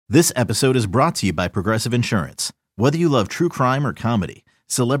This episode is brought to you by Progressive Insurance. Whether you love true crime or comedy,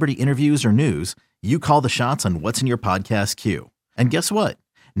 celebrity interviews or news, you call the shots on what's in your podcast queue. And guess what?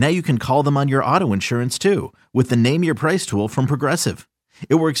 Now you can call them on your auto insurance too with the Name Your Price tool from Progressive.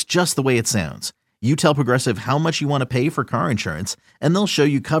 It works just the way it sounds. You tell Progressive how much you want to pay for car insurance, and they'll show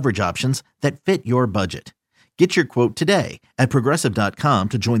you coverage options that fit your budget. Get your quote today at Progressive.com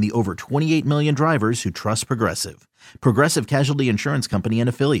to join the over 28 million drivers who trust Progressive. Progressive Casualty Insurance Company and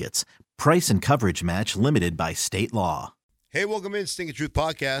Affiliates. Price and coverage match limited by state law. Hey, welcome in Stinking Truth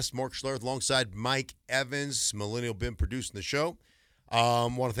Podcast. Mark Schlereth alongside Mike Evans, Millennial Ben producing the show.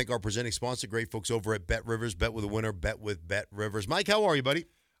 Want to thank our presenting sponsor, great folks over at Bet Rivers. Bet with a winner, bet with Bet Rivers. Mike, how are you, buddy?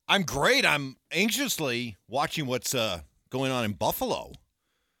 I'm great. I'm anxiously watching what's going on in Buffalo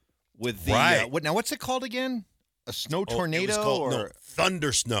with the what's it called again? A snow tornado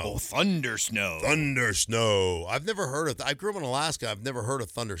thunder snow. Oh, thunder snow. Thunder snow. I've never heard of. I grew up in Alaska. I've never heard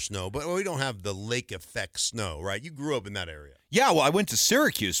of thunder snow, but we don't have the lake effect snow, right? You grew up in that area. Yeah, well, I went to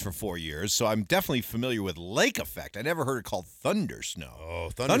Syracuse for 4 years, so I'm definitely familiar with lake effect. I never heard it called thunder snow.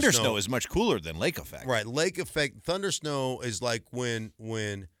 Oh, thunder snow is much cooler than lake effect. Right, lake effect. Thunder snow is like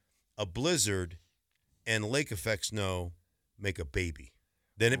when a blizzard and lake effect snow make a baby.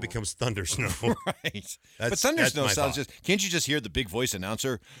 Then it becomes thunder snow. Right. But thunder snow sounds can't you just hear the big voice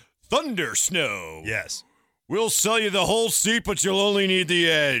announcer? Thunder snow. Yes. We'll sell you the whole seat, but you'll only need the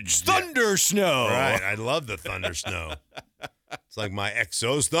edge. Thunder snow. Right. I love the thunder snow. It's like my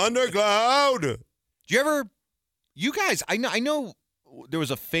Exos thundercloud. You guys, I know there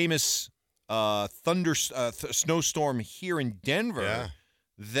was a famous snowstorm here in Denver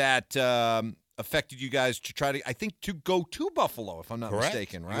that affected you guys to try to go to Buffalo, if I'm not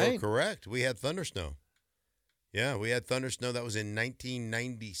mistaken, right? You're correct. We had thunder snow. Yeah, we had thunder snow. That was in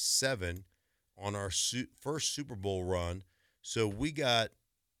 1997 on our first Super Bowl run. So we got.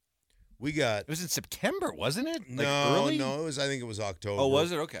 It was in September, wasn't it? Early? No. I think it was October. Oh,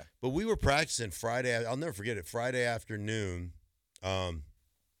 was it? Okay. But we were practicing Friday. I'll never forget it. Friday afternoon,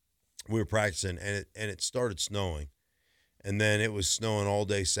 we were practicing, and it started snowing, and then it was snowing all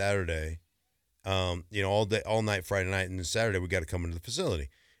day Saturday. All night Friday night, and then Saturday we got to come into the facility.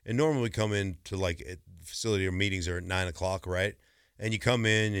 And normally we come into facility or meetings are at 9:00, right? And you come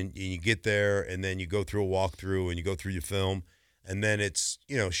in and you get there, and then you go through a walkthrough and you go through your film, and then it's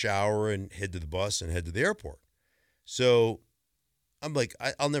shower and head to the bus and head to the airport. So I'm like,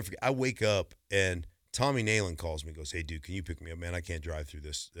 I'll never forget. I wake up and Tommy Nalen calls me, goes, "Hey dude, can you pick me up, man? I can't drive through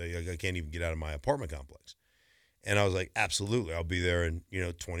this. I can't even get out of my apartment complex." And I was like, "Absolutely, I'll be there in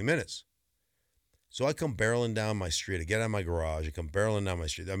 20 minutes." So I come barreling down my street. I get out of my garage. I come barreling down my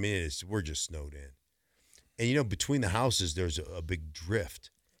street. I mean, we're just snowed in. And, between the houses, there's a big drift.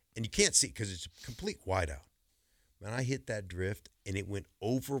 And you can't see it because it's a complete whiteout. Man, I hit that drift, and it went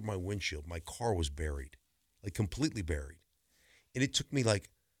over my windshield. My car was buried, completely buried. And it took me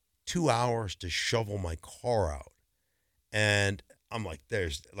 2 hours to shovel my car out. And I'm like,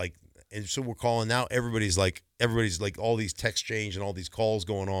 and so we're calling now. Everybody's all these text change and all these calls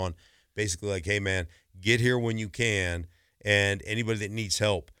going on. Basically hey, man, get here when you can, and anybody that needs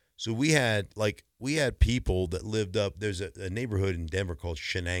help. So we had people that lived up. There's a neighborhood in Denver called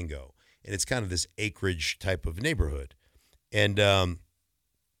Shenango, and it's kind of this acreage type of neighborhood. And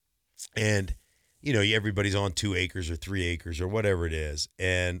everybody's on 2 acres or 3 acres or whatever it is.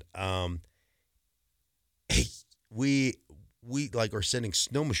 And we are sending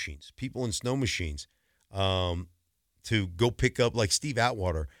snow machines, people in snow machines, to go pick up Steve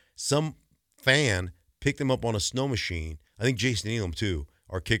Atwater. Some fan picked them up on a snow machine. I think Jason Elam, too,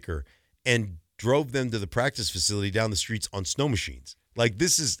 our kicker, and drove them to the practice facility down the streets on snow machines.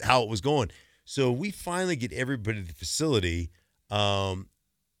 This is how it was going. So we finally get everybody to the facility. I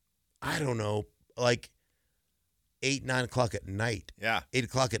don't know, 8, 9 o'clock at night. Yeah. 8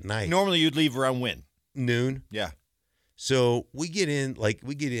 o'clock at night. Normally you'd leave around when? Noon. Yeah. So we get in,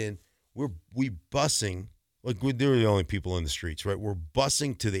 we bussing. They're the only people in the streets, right? We're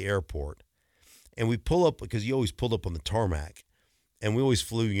busing to the airport, and we pull up because you always pulled up on the tarmac, and we always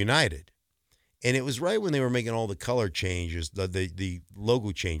flew United. And it was right when they were making all the color changes, the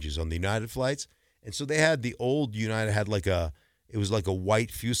logo changes on the United flights. And so they had the old United had it was like a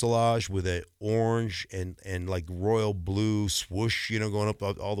white fuselage with an orange and royal blue swoosh, going up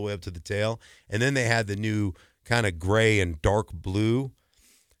all the way up to the tail. And then they had the new kind of gray and dark blue.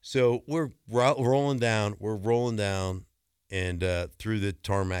 So we're rolling down, and through the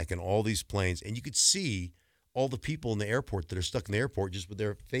tarmac and all these planes, and you could see all the people in the airport that are stuck in the airport just with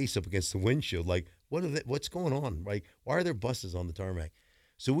their face up against the windshield. What's going on? Why are there buses on the tarmac?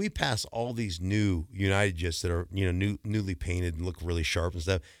 So we pass all these new United jets that are, newly painted and look really sharp and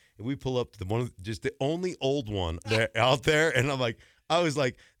stuff. And we pull up to just the only old one out there, and I was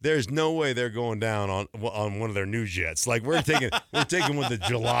like, there's no way they're going down on one of their new jets. Like we're taking with the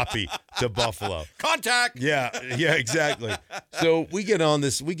jalopy to Buffalo. Contact. Yeah, exactly. So we get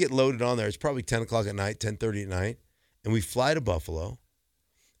loaded on there. It's probably 10 o'clock at night, 10:30 at night, and we fly to Buffalo.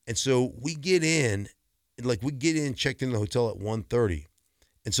 And so we get in, checked in the hotel at 1:30.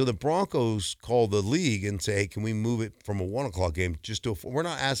 And so the Broncos call the league and say, hey, can we move it from a 1 o'clock game just to we're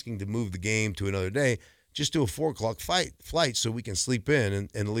not asking to move the game to another day, just to a 4 o'clock flight so we can sleep in.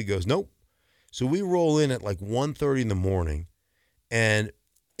 And the league goes, nope. So we roll in at like 1:30 in the morning. And,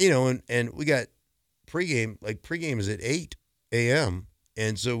 and we got pregame. Like pregame is at 8 a.m.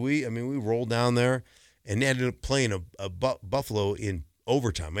 And so we rolled down there and ended up playing a Buffalo in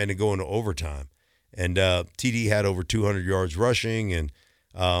overtime. And to go into overtime. And TD had over 200 yards rushing. And,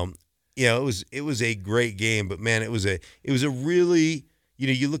 it was a great game. But, man, it was a really,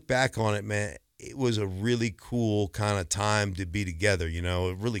 you look back on it, man, it was a really cool kind of time to be together.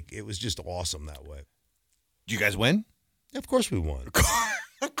 It was just awesome that way. Did you guys win? Of course we won.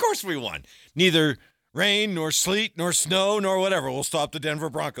 Of course we won. Neither rain, nor sleet, nor snow, nor whatever will stop the Denver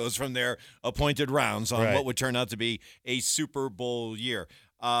Broncos from their appointed rounds on what would turn out to be a Super Bowl year.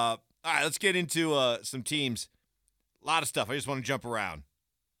 All right, let's get into some teams. A lot of stuff. I just want to jump around.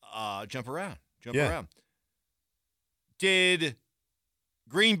 Jump around. Did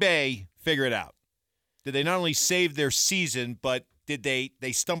Green Bay figure it out? Did they not only save their season, but did they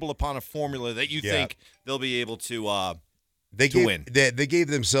stumble upon a formula that you think they'll be able to win? They gave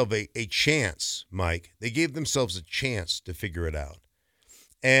themselves a chance, Mike. They gave themselves a chance to figure it out.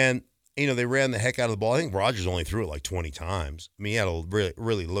 And, they ran the heck out of the ball. I think Rodgers only threw it like 20 times. I mean, he had a really,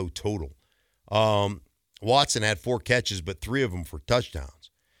 really low total. Watson had 4 catches, but 3 of them for touchdowns.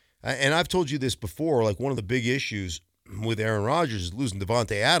 And I've told you this before, like one of the big issues with Aaron Rodgers is losing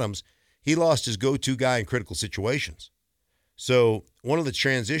Devontae Adams. He lost his go-to guy in critical situations. So one of the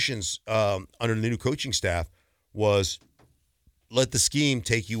transitions under the new coaching staff was let the scheme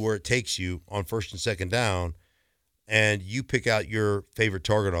take you where it takes you on first and second down, and you pick out your favorite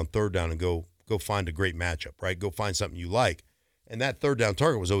target on third down and go find a great matchup, right? Go find something you like. And that third down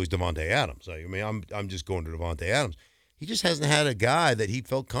target was always Devontae Adams. I'm just going to Devontae Adams. He just hasn't had a guy that he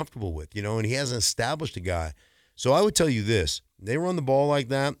felt comfortable with, and he hasn't established a guy. So I would tell you this. They run the ball like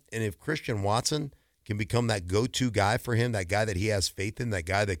that, and if Christian Watson can become that go-to guy for him, that guy that he has faith in, that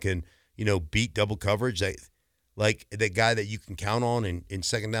guy that can, beat double coverage, like that guy that you can count on in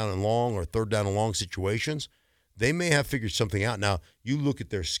second down and long or third down and long situations, they may have figured something out. Now, you look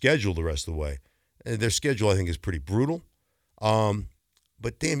at their schedule the rest of the way. Their schedule, I think, is pretty brutal.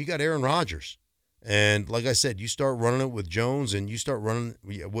 But, damn, you got Aaron Rodgers. And like I said, you start running it with Jones and you start running,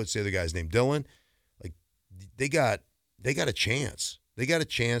 what's the other guy's name, Dillon? Like, they got a chance. They got a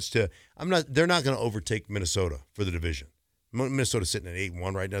chance to – they're not going to overtake Minnesota for the division. Minnesota's sitting at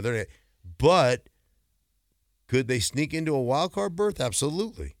 8-1 right now. But could they sneak into a wild card berth?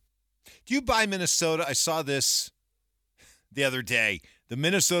 Absolutely. Do you buy Minnesota? I saw this the other day. The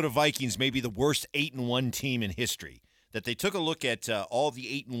Minnesota Vikings may be the worst 8-1 team in history. That they took a look at all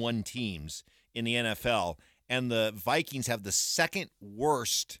the 8-1 teams in the NFL, and the Vikings have the second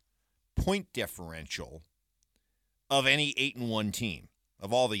worst point differential of any 8-1 team,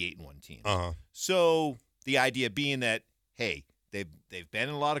 of all the 8-1 teams. Uh-huh. So the idea being that, hey, they've been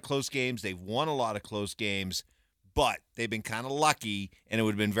in a lot of close games, they've won a lot of close games, but they've been kind of lucky, and it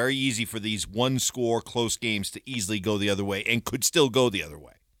would have been very easy for these one-score close games to easily go the other way and could still go the other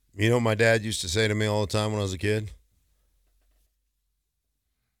way. You know what my dad used to say to me all the time when I was a kid?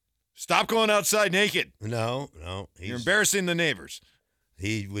 Stop going outside naked. No. You're embarrassing the neighbors.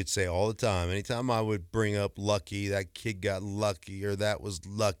 He would say all the time, anytime I would bring up lucky, that kid got lucky, or that was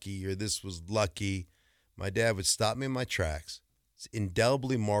lucky, or this was lucky, my dad would stop me in my tracks. It's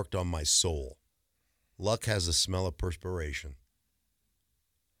indelibly marked on my soul. Luck has the smell of perspiration.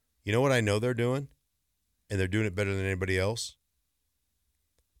 You know what I know they're doing? And they're doing it better than anybody else?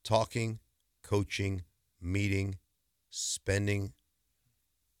 Talking, coaching, meeting, spending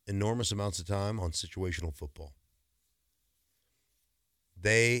enormous amounts of time on situational football.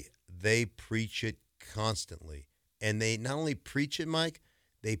 They preach it constantly. And they not only preach it, Mike,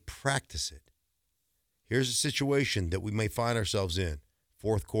 they practice it. Here's a situation that we may find ourselves in,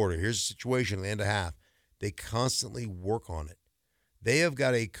 fourth quarter. Here's a situation at the end of half. They constantly work on it. They have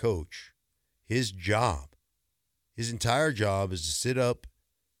got a coach. His entire job is to sit up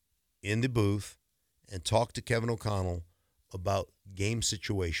in the booth and talk to Kevin O'Connell about game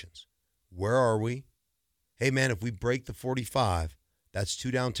situations. Where are we? Hey, man, if we break the 45, that's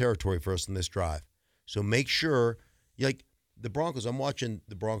 2 down territory for us in this drive. So make sure, the Broncos. I'm watching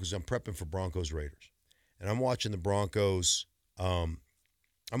the Broncos. I'm prepping for Broncos Raiders, and I'm watching the Broncos. I'm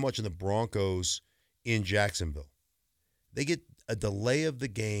watching the Broncos in Jacksonville. They get a delay of the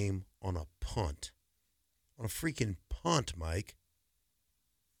game on a punt, on a freaking punt, Mike.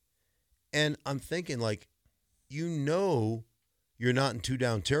 And I'm thinking, like, you're not in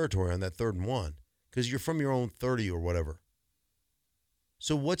 2-down territory on that 3rd and 1 because you're from your own 30 or whatever.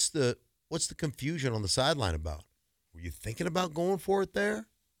 So what's the confusion on the sideline about? Were you thinking about going for it there?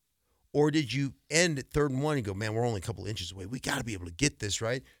 Or did you end at 3rd and 1 and go, man, we're only a couple of inches away. We got to be able to get this,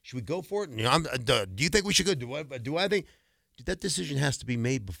 right? Should we go for it? Do you think we should go? Do I think? Dude, that decision has to be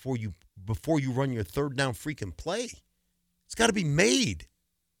made before you run your 3rd down freaking play. It's got to be made.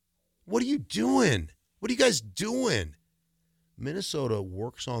 What are you doing? What are you guys doing? Minnesota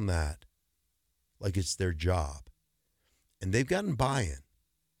works on that like it's their job. And they've gotten buy-in.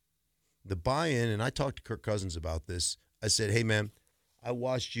 The buy-in, and I talked to Kirk Cousins about this. I said, hey, man, I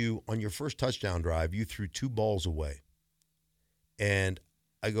watched you on your first touchdown drive. You threw 2 balls away. And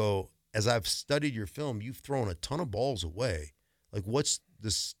I go, as I've studied your film, you've thrown a ton of balls away. Like, what's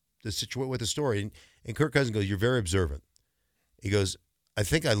the situation with the story? And Kirk Cousins goes, you're very observant. He goes, I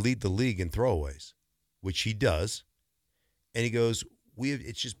think I lead the league in throwaways, which he does. And he goes,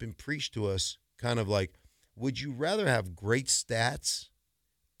 it's just been preached to us kind of like, would you rather have great stats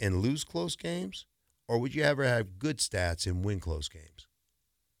and lose close games, or would you ever have good stats and win close games?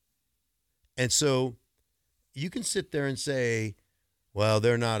 And so you can sit there and say, well,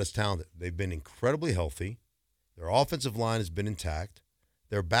 they're not as talented. They've been incredibly healthy. Their offensive line has been intact.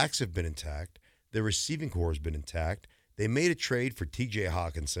 Their backs have been intact. Their receiving core has been intact. They made a trade for T.J.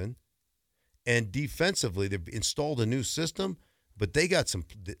 Hawkinson. And defensively, they've installed a new system, but they got some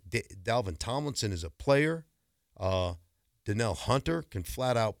 – Dalvin Tomlinson is a player. Donnell Hunter can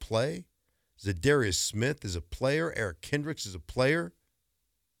flat out play. Zadarius Smith is a player. Eric Kendricks is a player.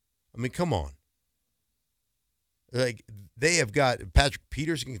 I mean, come on. Like, they have got Patrick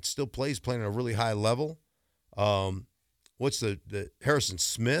Peterson can still play. He's playing at a really high level. What's the Harrison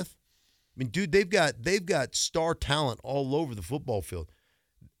Smith? I mean, dude, they've got star talent all over the football field.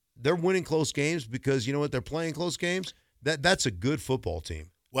 They're winning close games because you know what? They're playing close games. That's a good football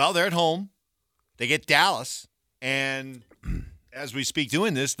team. Well, they're at home. They get Dallas, and as we speak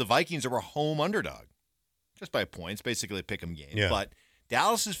doing this, the Vikings are a home underdog, just by points, basically a pick'em game. Yeah. But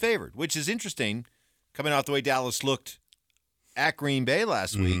Dallas is favored, which is interesting, coming out the way Dallas looked at Green Bay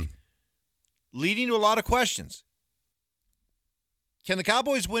last week, leading to a lot of questions. Can the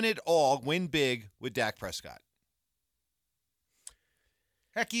Cowboys win it all, win big with Dak Prescott?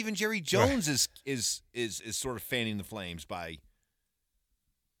 Heck, even Jerry Jones is sort of fanning the flames by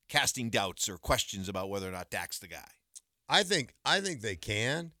casting doubts or questions about whether or not Dak's the guy. I think they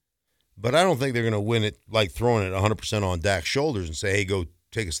can, but I don't think they're going to win it like throwing it 100% on Dak's shoulders and say, hey, go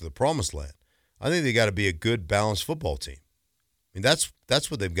take us to the promised land. I think they got to be a good, balanced football team. I mean,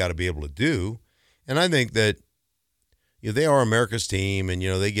 that's what they've got to be able to do. And I think that they are America's team, and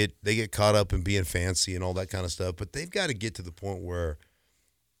they get caught up in being fancy and all that kind of stuff. But they've got to get to the point where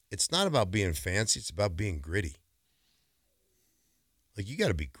it's not about being fancy; it's about being gritty. Like, you got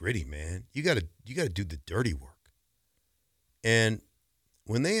to be gritty, man. You got to do the dirty work. And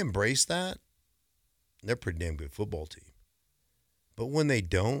when they embrace that, they're a pretty damn good football team. But when they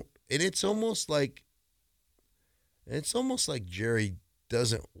don't, and it's almost like Jerry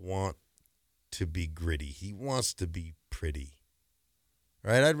doesn't want to be gritty. He wants to be pretty.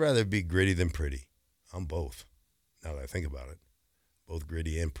 Right? I'd rather be gritty than pretty. I'm both. Now that I think about it. Both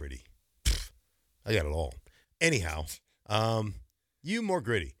gritty and pretty. Pfft, I got it all. Anyhow, you more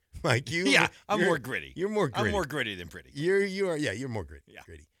gritty. Like you. Yeah, I'm more gritty. You're more gritty. I'm more gritty than pretty. You're more gritty. Yeah.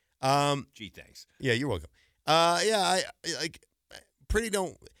 Gritty. Gee, thanks. Yeah, you're welcome. I like pretty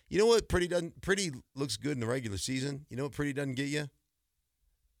don't. You know what pretty doesn't? Pretty looks good in the regular season. You know what pretty doesn't get you? A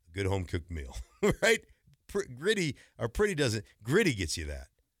good home cooked meal, right? Gritty or pretty doesn't. Gritty gets you that.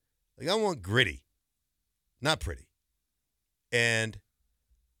 Like, I want gritty, not pretty. And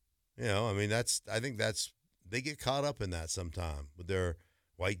I mean, I think they get caught up in that sometime with their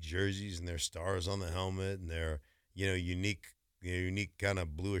white jerseys and their stars on the helmet and their unique kind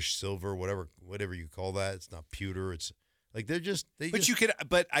of bluish silver, whatever you call that. It's not pewter. It's like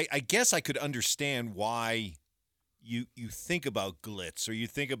I guess I could understand why you think about glitz or you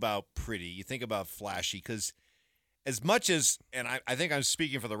think about pretty, you think about flashy, because as much as, and I think I'm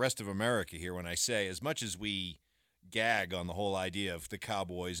speaking for the rest of America here when I say, as much as we gag on the whole idea of the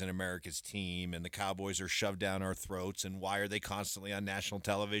Cowboys and America's team, and the Cowboys are shoved down our throats, and why are they constantly on national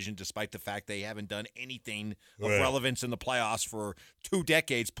television despite the fact they haven't done anything of relevance in the playoffs for 2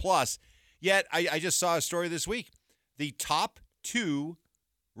 decades plus. Yet I just saw a story this week. the top 2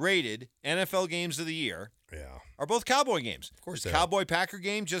 rated NFL games of the year are both Cowboy games. Of course, Cowboy-Packer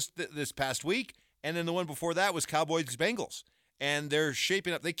game just this past week, and then the one before that was Cowboys-Bengals. And they're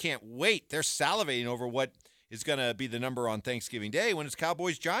shaping up. They can't wait. They're salivating over what is going to be the number on Thanksgiving Day when it's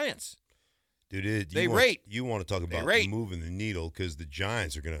Cowboys-Giants. Dude, you want to talk about moving the needle because the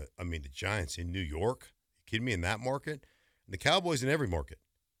Giants are going to – I mean, the Giants in New York, you kidding me, in that market? And the Cowboys in every market.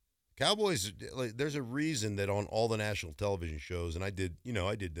 Cowboys, like, there's a reason that on all the national television shows, and I did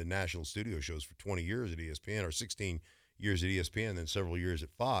the national studio shows for 20 years at ESPN, or 16 years at ESPN, and then several years at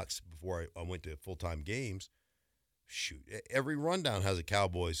Fox before I went to full-time games. Shoot, every rundown has a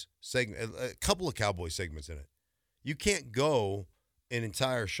Cowboys segment, a couple of Cowboys segments in it. You can't go an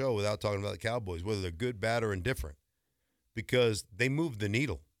entire show without talking about the Cowboys, whether they're good, bad, or indifferent, because they move the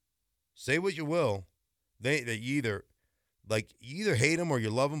needle. Say what you will, you either hate them or you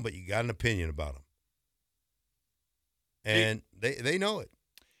love them, but you got an opinion about them. And they know it.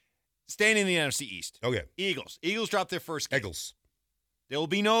 Staying in the NFC East. Okay. Eagles dropped their first game. Eagles. There will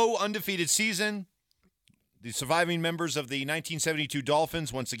be no undefeated season. The surviving members of the 1972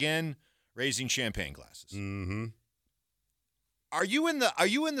 Dolphins, once again, raising champagne glasses. Mm-hmm. Are you in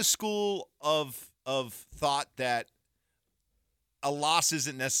the school of thought that a loss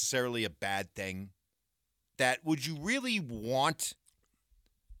isn't necessarily a bad thing? That would you really want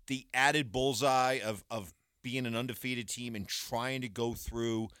the added bullseye of being an undefeated team and trying to go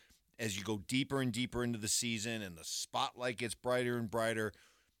through as you go deeper and deeper into the season and the spotlight gets brighter and brighter?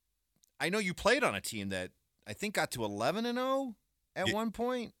 I know you played on a team that I think got to 11-0 at one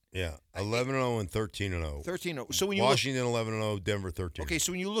point. Yeah, 11-0 and 13-0. 13-0. So when you Washington 11-0, Denver 13. Okay,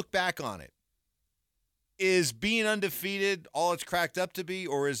 so when you look back on it, is being undefeated all it's cracked up to be,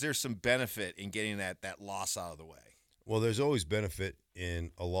 or is there some benefit in getting that loss out of the way? Well, there's always benefit in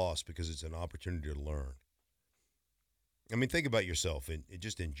a loss because it's an opportunity to learn. I mean, think about yourself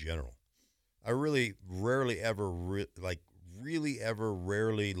just in general. I really rarely ever learned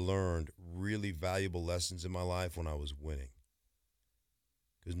really valuable lessons in my life when I was winning.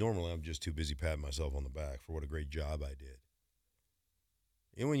 Because normally I'm just too busy patting myself on the back for what a great job I did.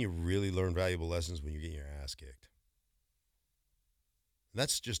 You know when you really learn valuable lessons? When you're getting your ass kicked. And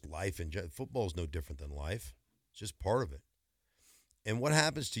that's just life. And football is no different than life. It's just part of it. And what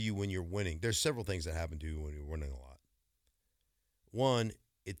happens to you when you're winning? There's several things that happen to you when you're winning a lot. One,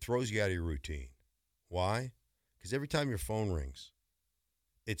 it throws you out of your routine. Why? Because every time your phone rings,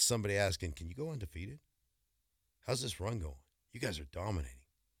 it's somebody asking, can you go undefeated? How's this run going? You guys are dominating.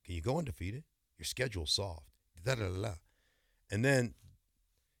 Can you go undefeated? Your schedule's soft. Da-da-da-da. And then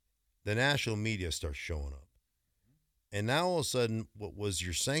the national media starts showing up. And now all of a sudden, what was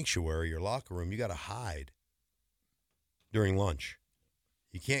your sanctuary, your locker room, you got to hide during lunch.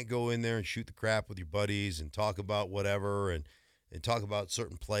 You can't go in there and shoot the crap with your buddies and talk about whatever and talk about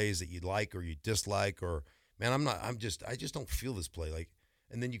certain plays that you like or you dislike or, man, I just don't feel this play. Like,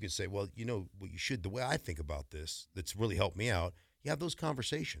 and then you can say, well, you know what you should, the way I think about this, that's really helped me out, you have those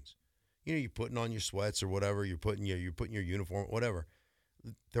conversations. You know, you're putting on your sweats or whatever, you're putting your uniform, whatever.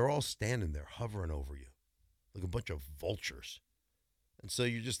 They're all standing there hovering over you like a bunch of vultures. And so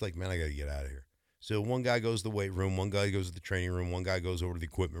you're just like, man, I got to get out of here. So one guy goes to the weight room, one guy goes to the training room, one guy goes over to the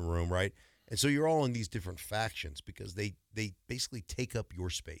equipment room, right? And so you're all in these different factions because they basically take up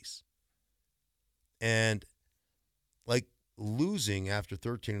your space. And like losing after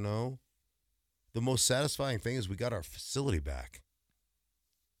 13-0, the most satisfying thing is we got our facility back.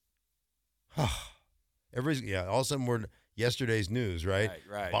 All of a sudden we're yesterday's news, right?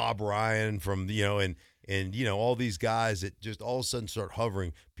 Right. Bob Ryan from, and all these guys that just all of a sudden start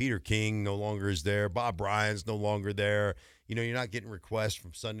hovering. Peter King no longer is there. Bob Ryan's no longer there. You're not getting requests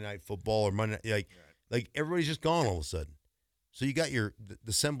from Sunday Night Football or Monday night. Like everybody's just gone all of a sudden. So you got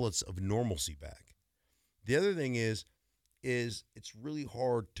the semblance of normalcy back. The other thing is it's really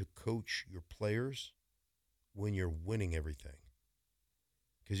hard to coach your players when you're winning everything.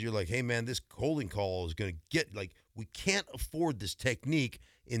 Because you're like, hey, man, this holding call is going to get, like, we can't afford this technique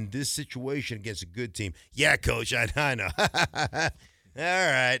in this situation against a good team. Yeah, coach, I know. All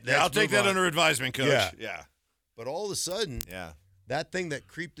right. I'll take that under advisement, coach. Yeah. But all of a sudden, that thing that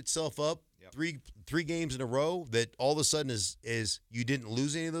creeped itself up three games in a row, that all of a sudden is you didn't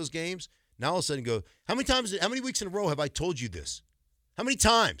lose any of those games, now all of a sudden go, how many weeks in a row have I told you this? How many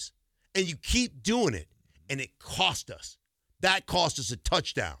times? And you keep doing it, and it cost us. That cost us a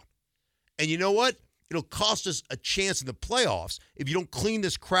touchdown. And you know what? It'll cost us a chance in the playoffs if you don't clean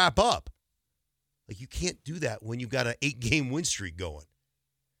this crap up. Like, you can't do that when you've got an 8-game win streak going.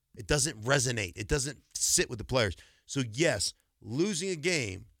 It doesn't resonate. It doesn't sit with the players. So, yes, losing a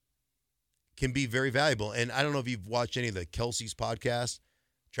game can be very valuable. And I don't know if you've watched any of the Kelsey's podcast,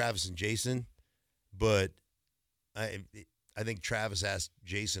 Travis and Jason, but I think Travis asked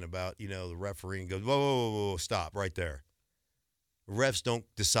Jason about, the referee and goes, whoa, stop right there. Refs don't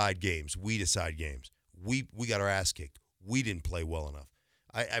decide games. We decide games. We got our ass kicked. We didn't play well enough.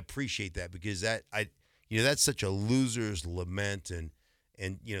 I appreciate that because that's such a loser's lament and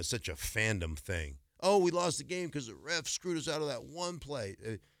such a fandom thing. Oh, we lost the game because the ref screwed us out of that one play.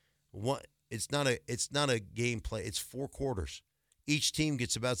 It's not a game play. It's 4 quarters. Each team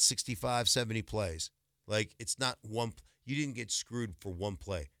gets about 65, 70 plays. Like, it's not one. You didn't get screwed for one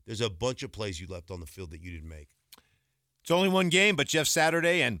play. There's a bunch of plays you left on the field that you didn't make. It's only one game, but Jeff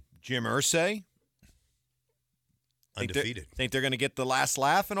Saturday and Jim Irsay undefeated. Think they're going to get the last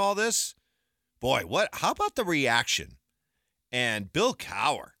laugh in all this? Boy, how about the reaction? And Bill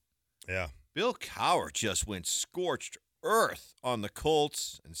Cowher. Yeah. Bill Cowher just went scorched earth on the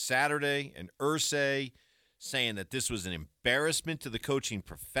Colts and Saturday, and Irsay saying that this was an embarrassment to the coaching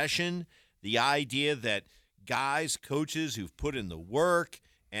profession. The idea that coaches who've put in the work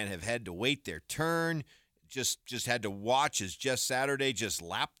and have had to wait their turn just had to watch as Jeff Saturday just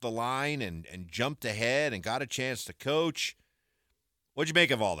lapped the line and jumped ahead and got a chance to coach. What'd you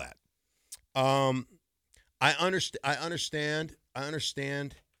make of all that? I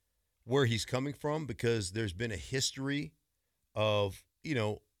understand where he's coming from because there's been a history of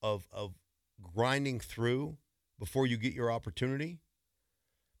grinding through before you get your opportunity.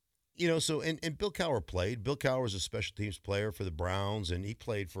 So and Bill Cowher played. Bill Cowher was a special teams player for the Browns, and he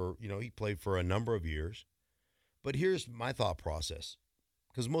played for a number of years. But here's my thought process,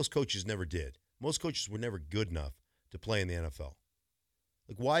 because most coaches never did. Most coaches were never good enough to play in the NFL.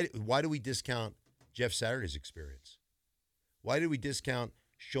 Like, why do we discount Jeff Saturday's experience? Why did we discount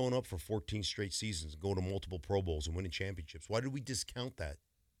showing up for 14 straight seasons and going to multiple Pro Bowls and winning championships? Why did we discount that?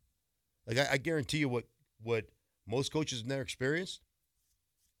 Like, I guarantee you what most coaches have never experienced?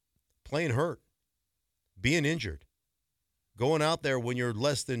 Playing hurt, being injured, going out there when you're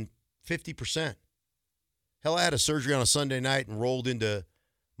less than 50%. Hell, I had a surgery on a Sunday night and rolled into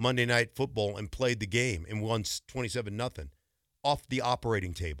Monday Night Football and played the game and won 27-0 off the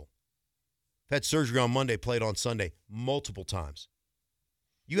operating table. I've had surgery on Monday, played on Sunday multiple times.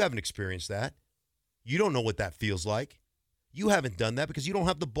 You haven't experienced that. You don't know what that feels like. You haven't done that because you don't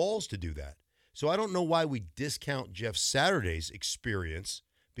have the balls to do that. So I don't know why we discount Jeff Saturday's experience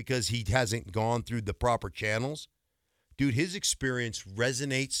because he hasn't gone through the proper channels. Dude, his experience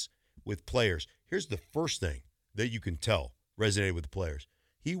resonates with players. Here's the first thing that you can tell resonated with the players.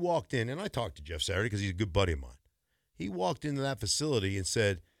 He walked in, and I talked to Jeff Saturday because he's a good buddy of mine. He walked into that facility and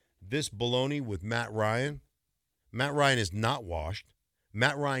said, this baloney with Matt Ryan is not washed.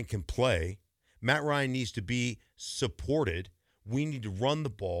 Matt Ryan can play. Matt Ryan needs to be supported. We need to run the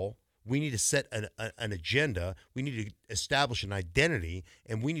ball. We need to set an agenda. We need to establish an identity,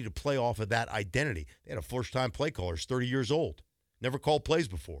 and we need to play off of that identity. They had a first-time play caller. He's 30 years old. Never called plays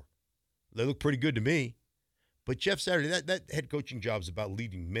before. They look pretty good to me. But Jeff Saturday, that head coaching job is about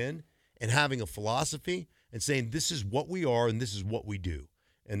leading men and having a philosophy and saying this is what we are and this is what we do.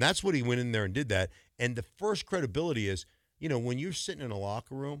 And that's what he went in there and did that. And the first credibility is, when you're sitting in a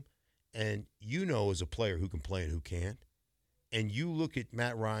locker room and as a player who can play and who can't, and you look at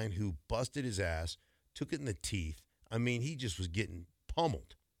Matt Ryan, who busted his ass, took it in the teeth. I mean, he just was getting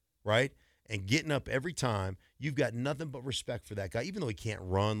pummeled, right? And getting up every time. You've got nothing but respect for that guy. Even though he can't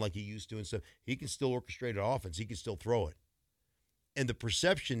run like he used to and stuff, he can still orchestrate an offense. He can still throw it. And the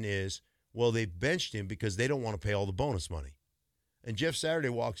perception is, well, they've benched him because they don't want to pay all the bonus money. And Jeff Saturday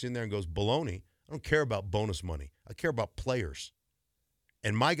walks in there and goes, baloney, I don't care about bonus money. I care about players.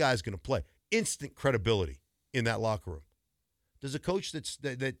 And my guy's going to play. Instant credibility in that locker room. Does a coach that's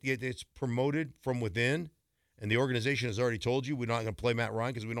promoted from within and the organization has already told you we're not going to play Matt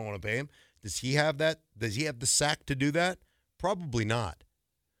Ryan because we don't want to pay him, does he have that? Does he have the sack to do that? Probably not.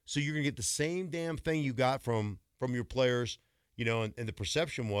 So you're going to get the same damn thing you got from your players, and the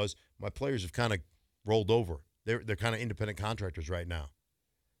perception was my players have kind of rolled over. They're kind of independent contractors right now.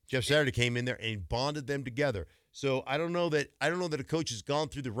 Jeff Saturday came in there and bonded them together. So I don't know that a coach has gone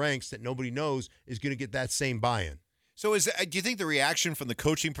through the ranks that nobody knows is going to get that same buy-in. So do you think the reaction from the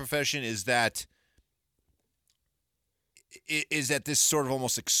coaching profession is that this sort of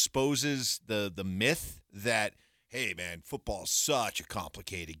almost exposes the myth that, hey, man, football is such a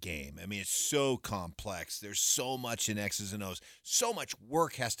complicated game. I mean, it's so complex. There's so much in X's and O's. So much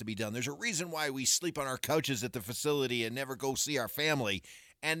work has to be done. There's a reason why we sleep on our couches at the facility and never go see our family,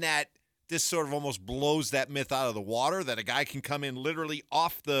 and that this sort of almost blows that myth out of the water, that a guy can come in literally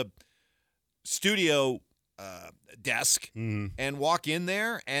off the studio desk Mhm. and walk in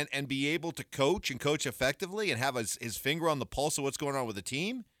there and be able to coach and coach effectively and have his finger on the pulse of what's going on with the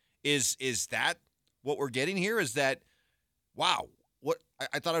team? Is that what we're getting here? Is that, wow, what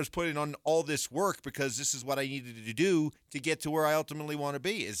I thought I was putting on all this work because this is what I needed to do to get to where I ultimately want to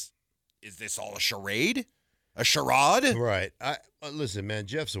be. Is this all a charade? A charade? Right. Listen, man.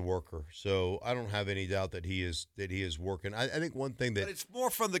 Jeff's a worker, so I don't have any doubt that he is working. I think one thing that But it's more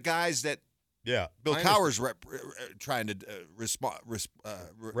from the guys that yeah, Bill I Cowher's trying to deflect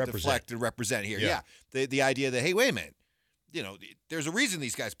and represent here. Yeah. The idea that, hey, wait a minute, there's a reason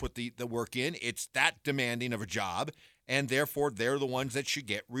these guys put the work in. It's that demanding of a job, and therefore they're the ones that should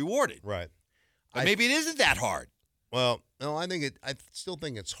get rewarded. right. But maybe it isn't that hard. Well, no, I still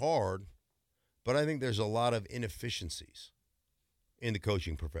think it's hard, but I think there's a lot of inefficiencies in the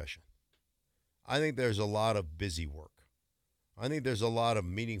coaching profession. I think there's a lot of busy work. I think there's a lot of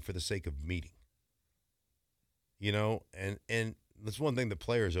meeting for the sake of meeting. And that's one thing the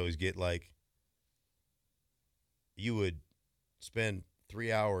players always get, like, you would spend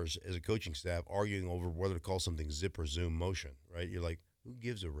 3 hours as a coaching staff arguing over whether to call something zip or zoom motion, right? You're like, who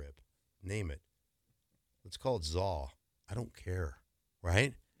gives a rip? Name it. Let's call it ZAW. I don't care,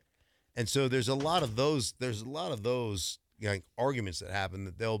 right? And so there's a lot of those arguments that happen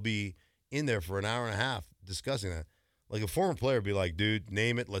that they'll be in there for an hour and a half discussing that. Like a former player would be like, dude,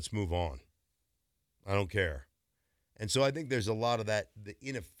 name it, let's move on. I don't care. And so I think there's a lot of that, the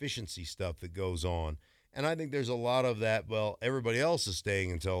inefficiency stuff that goes on. And I think there's a lot of that, well, everybody else is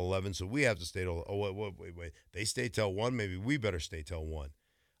staying until 11, so we have to stay till, wait. They stay till 1, maybe we better stay till 1.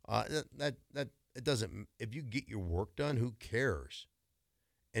 It doesn't, if you get your work done, who cares?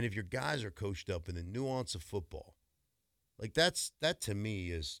 And if your guys are coached up in the nuance of football, like that to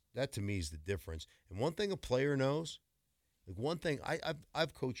me is the difference. And one thing a player knows, like one thing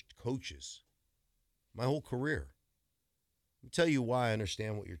I've coached coaches my whole career. Let me tell you why I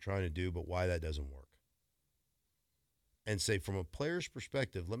understand what you're trying to do, but why that doesn't work. And say from a player's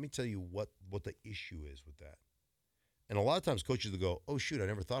perspective, let me tell you what the issue is with that. And a lot of times coaches will go, oh shoot, I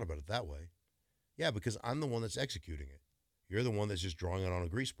never thought about it that way. Yeah, because I'm the one that's executing it. You're the one that's just drawing it on a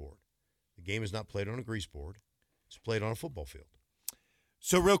grease board. The game is not played on a grease board. It's played on a football field.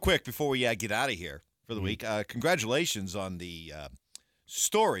 So real quick before we get out of here for the week, congratulations on the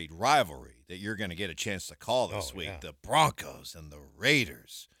storied rivalry that you're going to get a chance to call this week. Yeah. The Broncos and the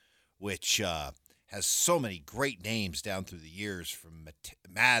Raiders, which has so many great names down through the years, from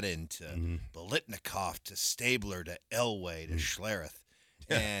Madden to Bolitnikoff to Stabler to Elway to Schlereth.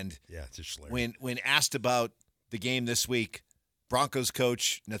 And it's a Schlereth. When asked about the game this week, Broncos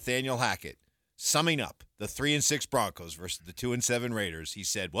coach Nathaniel Hackett, summing up the 3-6 Broncos versus the 2-7 Raiders, he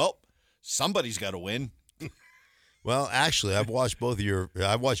said, "Well, somebody's got to win." Well, actually, I've watched your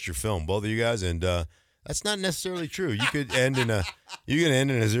film, both of you guys, and that's not necessarily true. You could end in a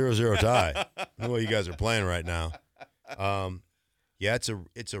 0-0 tie. The way you guys are playing right now.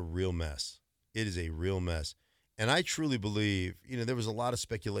 It's a real mess. It is a real mess. And I truly believe, there was a lot of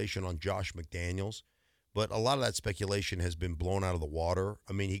speculation on Josh McDaniels, but a lot of that speculation has been blown out of the water.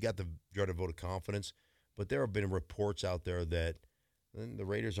 I mean, he got the dreaded vote of confidence, but there have been reports out there that the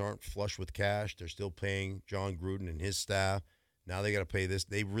Raiders aren't flush with cash. They're still paying John Gruden and his staff. Now they got to pay this.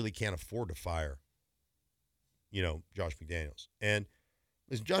 They really can't afford to fire, Josh McDaniels. And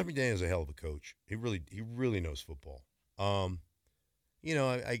listen, Josh McDaniels is a hell of a coach. He really knows football. I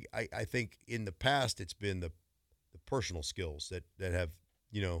think in the past it's been the personal skills that have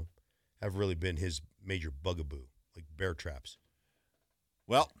really been his major bugaboo, like bear traps.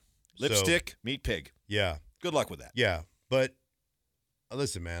 Well, lipstick, meat pig. Yeah. Good luck with that. Yeah. But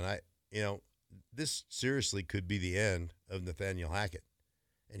listen, man, this seriously could be the end of Nathaniel Hackett.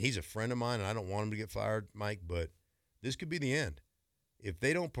 And he's a friend of mine, and I don't want him to get fired, Mike, but this could be the end. If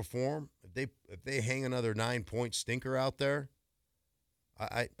they don't perform, if they hang another 9-point stinker out there,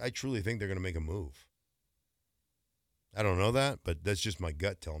 I truly think they're going to make a move. I don't know that, but that's just my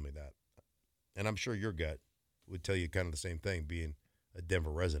gut telling me that. And I'm sure your gut would tell you kind of the same thing, being a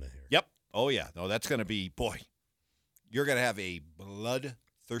Denver resident here. Yep. Oh, yeah. No, that's going to be, boy, you're going to have a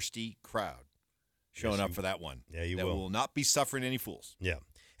bloodthirsty crowd showing up for that one. Yeah, you will. That will not be suffering any fools. Yeah.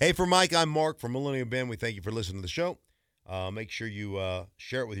 Hey, for Mike, I'm Mark from Millennium Band. We thank you for listening to the show. Make sure you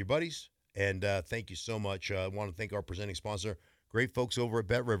share it with your buddies. And thank you so much. I want to thank our presenting sponsor, great folks over at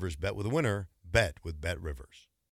Bet Rivers. Bet with a winner. Bet with Bet Rivers.